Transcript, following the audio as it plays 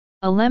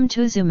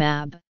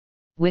Alemtuzumab,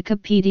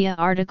 Wikipedia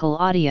article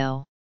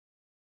audio.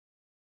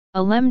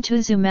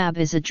 Alemtuzumab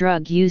is a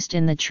drug used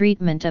in the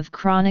treatment of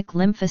chronic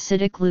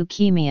lymphocytic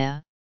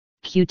leukemia,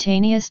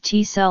 cutaneous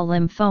T-cell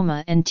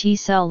lymphoma and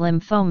T-cell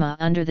lymphoma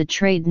under the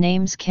trade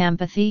names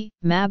Campathy,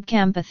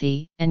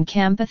 Mabcampathy, and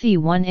Campathy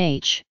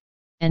 1H,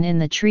 and in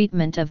the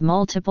treatment of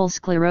multiple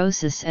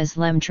sclerosis as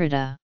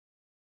Lemtrida.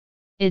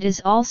 It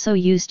is also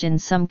used in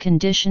some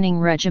conditioning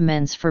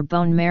regimens for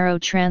bone marrow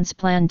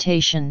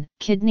transplantation,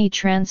 kidney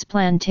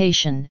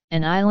transplantation,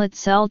 and islet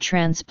cell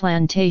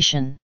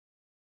transplantation.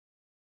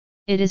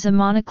 It is a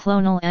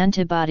monoclonal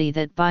antibody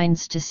that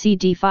binds to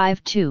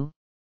CD52,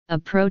 a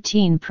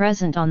protein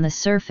present on the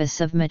surface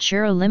of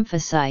mature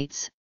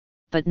lymphocytes,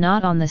 but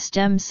not on the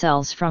stem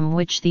cells from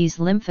which these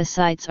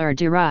lymphocytes are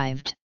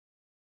derived.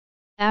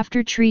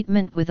 After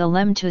treatment with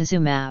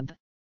alemtuzumab,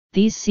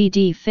 these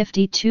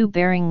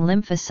CD52-bearing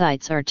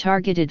lymphocytes are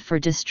targeted for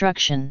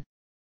destruction.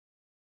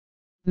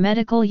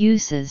 Medical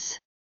uses: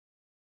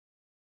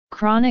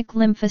 chronic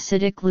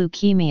lymphocytic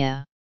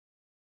leukemia.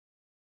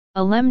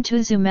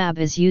 Alemtuzumab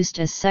is used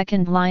as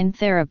second-line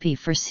therapy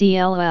for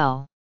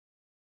CLL.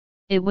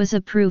 It was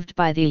approved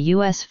by the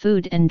U.S.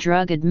 Food and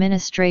Drug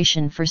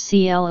Administration for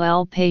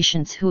CLL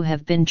patients who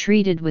have been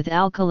treated with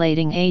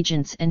alkylating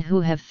agents and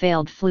who have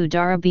failed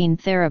fludarabine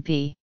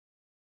therapy.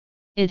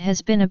 It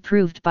has been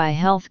approved by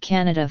Health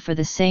Canada for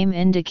the same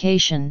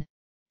indication,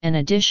 and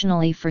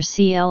additionally for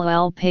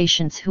CLL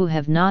patients who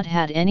have not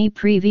had any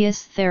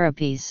previous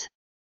therapies.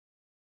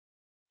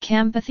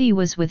 Campathy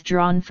was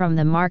withdrawn from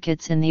the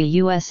markets in the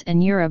US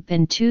and Europe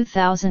in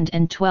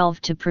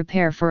 2012 to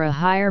prepare for a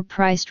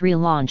higher-priced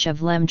relaunch of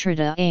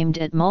Lemtrida aimed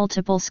at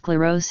multiple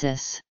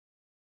sclerosis.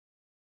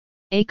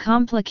 A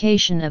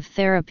complication of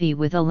therapy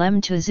with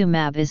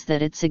alemtuzumab is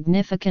that it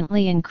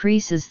significantly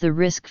increases the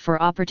risk for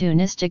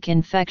opportunistic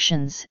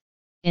infections,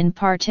 in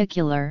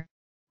particular,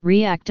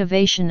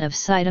 reactivation of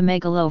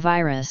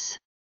cytomegalovirus.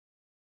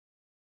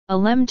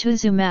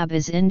 Alemtuzumab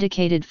is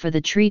indicated for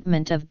the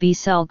treatment of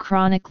B-cell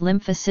chronic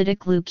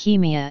lymphocytic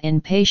leukemia in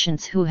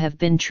patients who have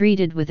been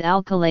treated with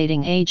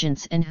alkylating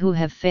agents and who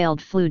have failed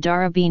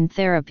fludarabine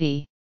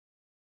therapy.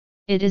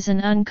 It is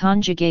an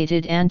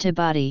unconjugated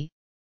antibody,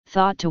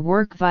 thought to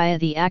work via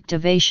the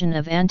activation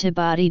of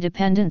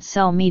antibody-dependent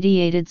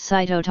cell-mediated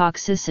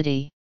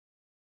cytotoxicity.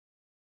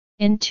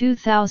 In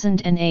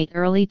 2008,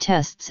 early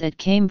tests at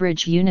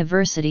Cambridge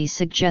University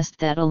suggest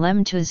that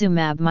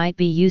alemtuzumab might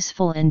be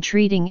useful in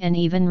treating and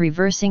even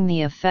reversing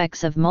the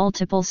effects of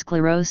multiple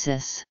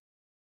sclerosis.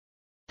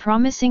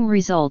 Promising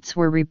results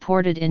were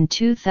reported in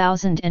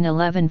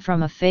 2011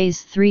 from a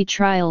Phase 3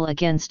 trial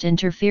against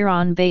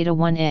interferon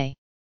beta-1a.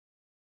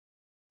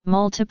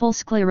 Multiple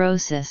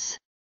sclerosis.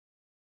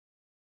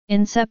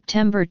 In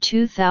September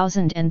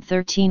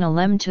 2013,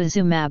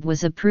 alemtuzumab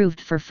was approved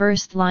for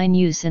first-line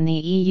use in the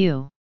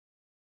EU.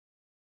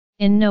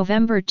 In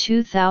November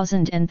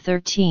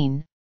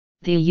 2013,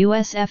 the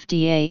US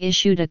FDA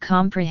issued a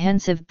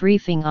comprehensive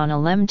briefing on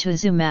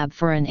alemtuzumab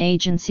for an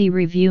agency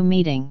review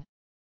meeting.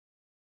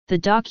 The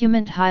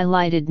document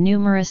highlighted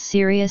numerous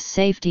serious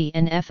safety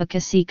and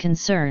efficacy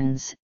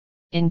concerns,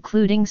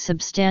 including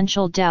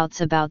substantial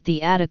doubts about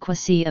the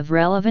adequacy of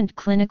relevant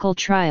clinical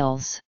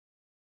trials.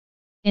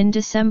 In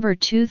December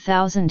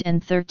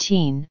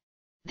 2013,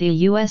 the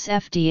US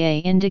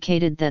FDA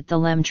indicated that the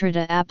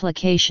Lemtrida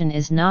application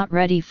is not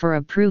ready for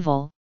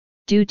approval,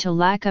 due to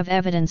lack of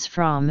evidence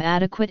from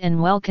adequate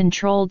and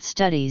well-controlled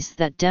studies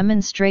that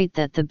demonstrate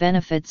that the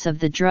benefits of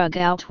the drug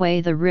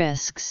outweigh the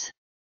risks.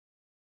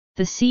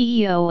 The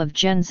CEO of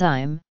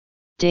Genzyme,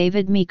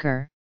 David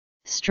Meeker,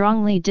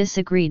 strongly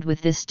disagreed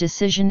with this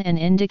decision and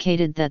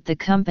indicated that the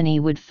company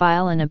would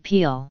file an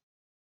appeal.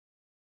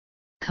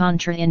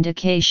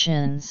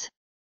 Contraindications.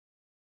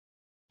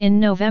 In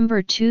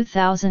November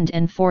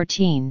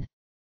 2014,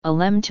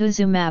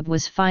 alemtuzumab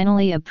was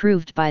finally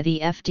approved by the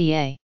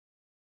FDA.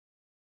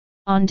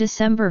 On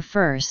December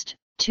 1,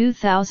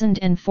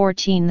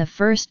 2014, the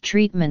first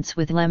treatments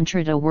with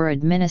Lemtrida were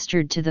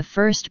administered to the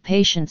first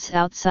patients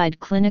outside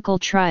clinical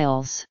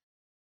trials.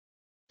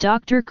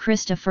 Dr.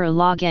 Christopher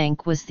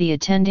Logank was the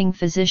attending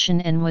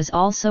physician and was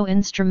also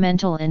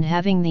instrumental in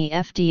having the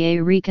FDA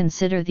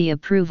reconsider the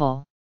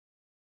approval.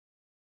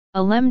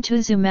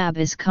 Alemtuzumab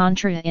is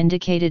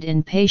contraindicated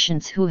in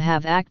patients who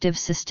have active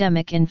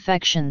systemic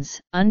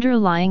infections,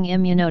 underlying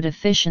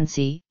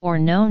immunodeficiency, or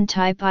known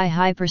type I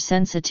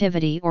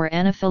hypersensitivity or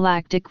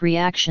anaphylactic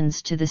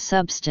reactions to the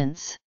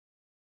substance.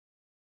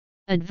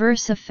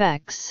 Adverse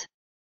effects.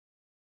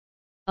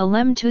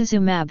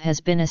 Alemtuzumab has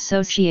been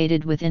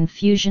associated with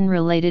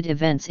infusion-related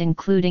events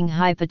including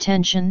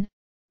hypotension,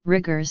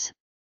 rigors,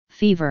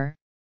 fever,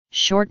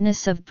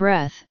 shortness of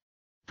breath,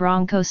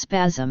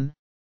 bronchospasm,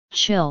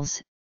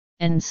 chills,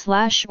 and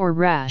or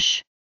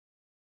rash.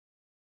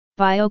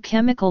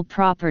 Biochemical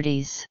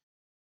properties.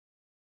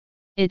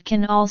 It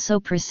can also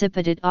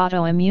precipitate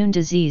autoimmune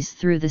disease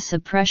through the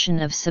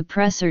suppression of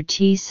suppressor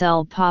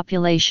T-cell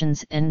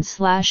populations and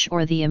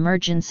or the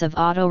emergence of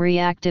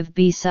autoreactive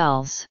B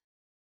cells.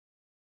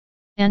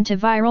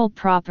 Antiviral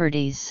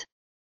properties.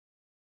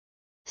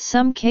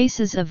 Some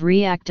cases of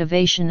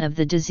reactivation of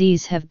the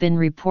disease have been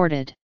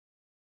reported.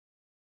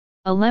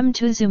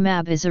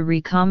 Alemtuzumab is a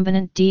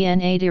recombinant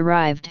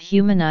DNA-derived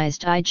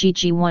humanized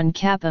IgG1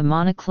 kappa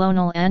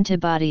monoclonal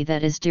antibody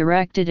that is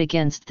directed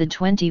against the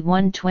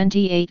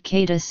 2128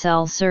 beta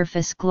cell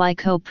surface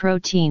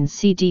glycoprotein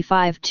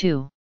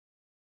CD52.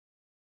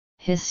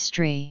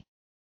 History.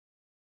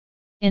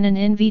 In an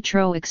in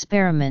vitro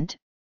experiment,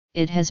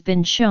 it has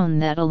been shown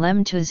that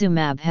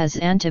alemtuzumab has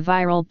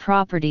antiviral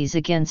properties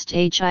against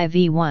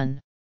HIV-1.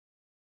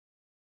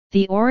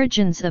 The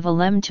origins of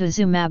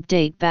alemtuzumab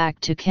date back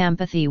to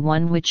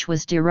Campathy-1, which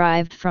was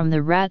derived from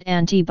the rat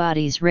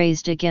antibodies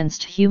raised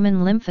against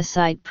human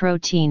lymphocyte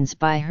proteins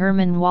by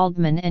Hermann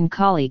Waldmann and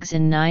colleagues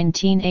in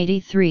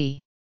 1983.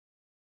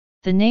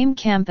 The name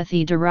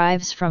Campathy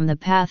derives from the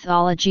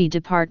pathology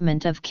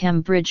department of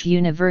Cambridge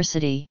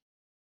University.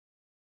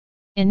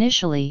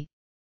 Initially,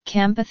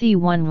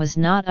 Campathy-1 was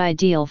not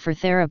ideal for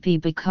therapy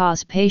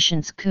because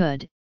patients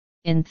could,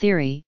 in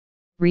theory,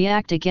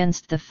 react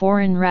against the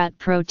foreign rat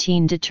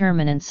protein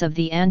determinants of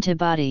the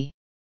antibody.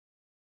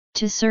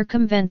 To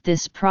circumvent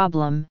this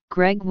problem,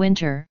 Greg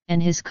Winter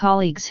and his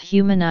colleagues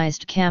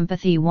humanized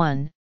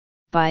Campathy-1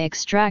 by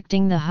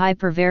extracting the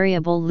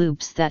hypervariable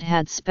loops that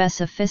had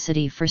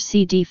specificity for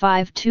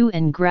CD52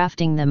 and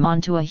grafting them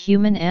onto a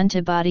human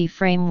antibody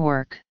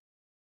framework.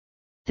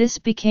 This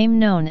became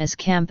known as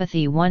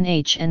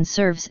Campathy-1H and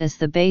serves as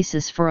the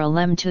basis for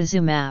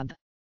alemtuzumab.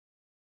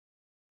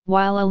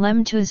 While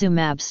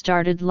alemtuzumab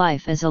started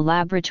life as a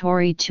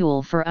laboratory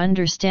tool for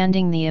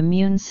understanding the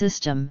immune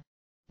system,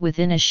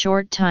 within a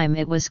short time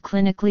it was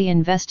clinically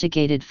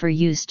investigated for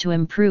use to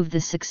improve the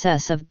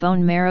success of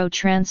bone marrow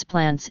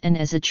transplants and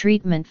as a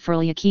treatment for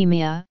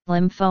leukemia,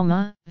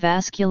 lymphoma,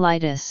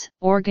 vasculitis,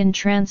 organ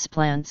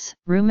transplants,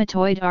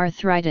 rheumatoid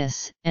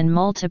arthritis, and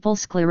multiple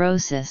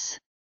sclerosis.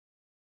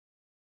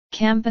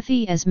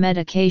 Campathy as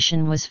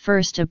medication was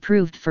first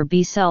approved for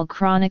B-cell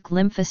chronic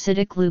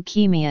lymphocytic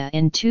leukemia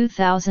in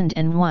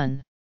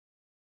 2001.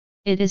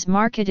 It is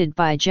marketed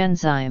by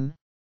Genzyme,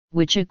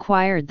 which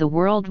acquired the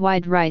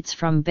worldwide rights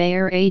from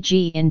Bayer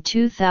AG in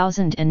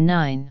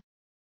 2009.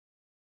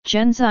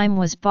 Genzyme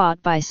was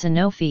bought by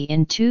Sanofi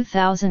in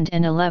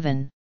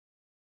 2011.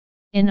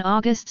 In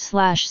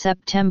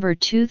August/September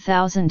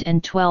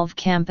 2012,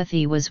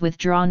 Campathy was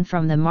withdrawn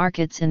from the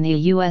markets in the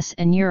US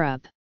and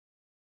Europe.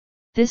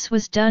 This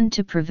was done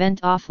to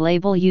prevent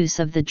off-label use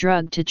of the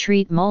drug to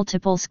treat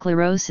multiple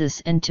sclerosis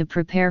and to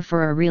prepare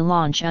for a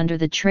relaunch under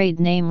the trade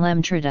name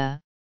Lemtrada,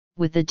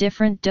 with a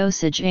different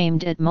dosage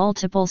aimed at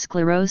multiple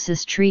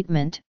sclerosis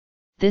treatment.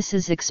 This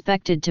is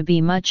expected to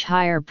be much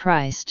higher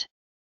priced.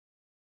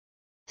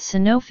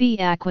 Sanofi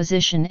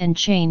acquisition and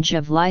change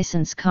of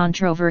license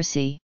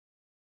controversy.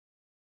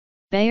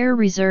 Bayer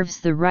reserves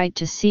the right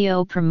to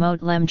co-promote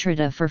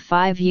Lemtrada for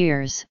 5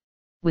 years,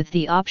 with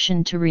the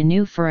option to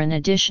renew for an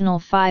additional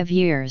 5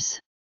 years.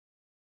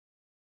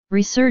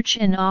 Research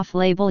and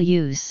off-label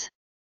use.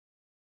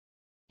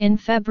 In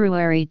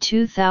February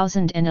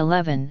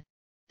 2011,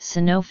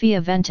 Sanofi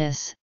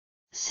Aventis,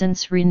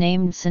 since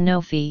renamed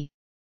Sanofi,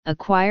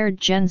 acquired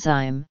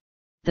Genzyme,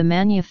 the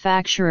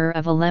manufacturer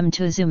of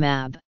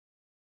alemtuzumab.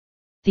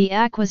 The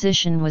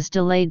acquisition was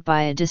delayed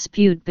by a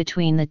dispute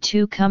between the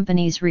two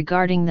companies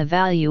regarding the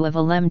value of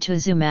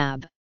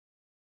alemtuzumab.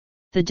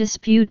 The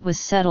dispute was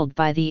settled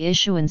by the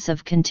issuance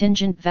of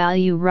contingent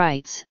value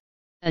rights,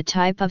 a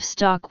type of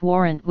stock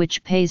warrant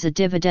which pays a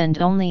dividend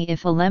only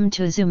if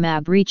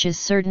alemtuzumab reaches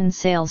certain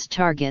sales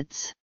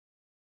targets.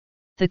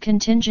 The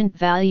contingent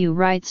value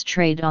rights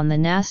trade on the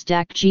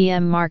Nasdaq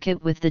GM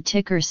market with the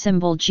ticker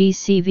symbol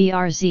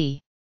GCVRZ.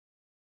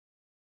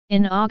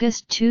 In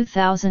August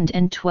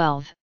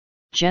 2012,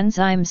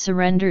 Genzyme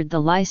surrendered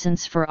the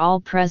license for all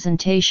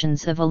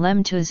presentations of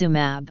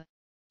alemtuzumab,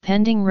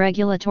 pending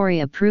regulatory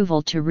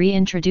approval to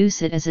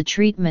reintroduce it as a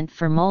treatment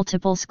for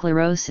multiple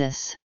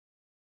sclerosis.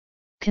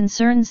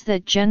 Concerns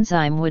that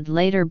Genzyme would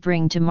later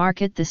bring to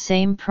market the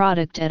same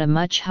product at a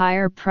much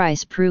higher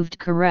price proved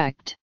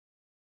correct.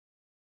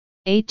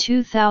 A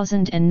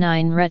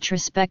 2009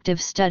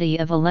 retrospective study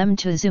of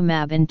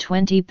alemtuzumab in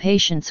 20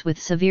 patients with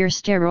severe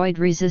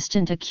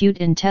steroid-resistant acute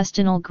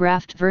intestinal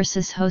graft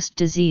versus host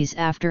disease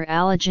after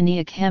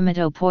allogeneic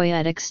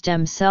hematopoietic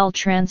stem cell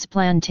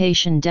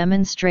transplantation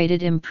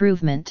demonstrated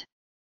improvement.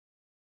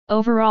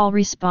 Overall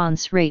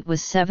response rate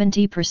was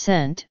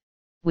 70%,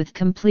 with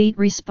complete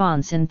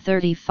response in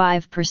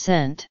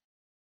 35%.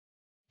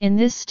 In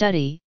this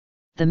study,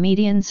 the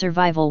median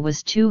survival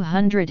was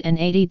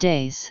 280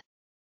 days.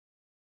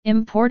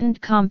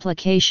 Important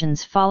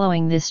complications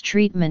following this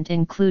treatment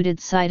included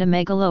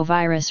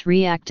cytomegalovirus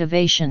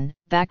reactivation,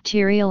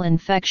 bacterial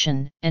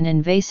infection, and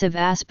invasive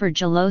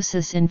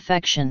aspergillosis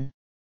infection.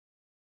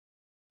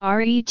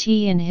 RET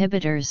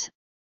inhibitors,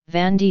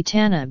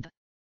 vandetanib,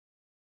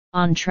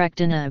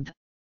 entrectinib,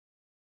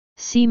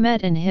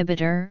 c-MET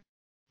inhibitor,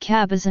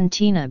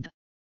 cabozantinib.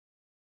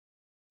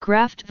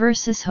 Graft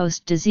versus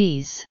host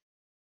disease.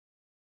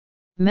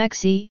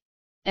 Mexi,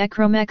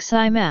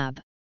 ecromeximab.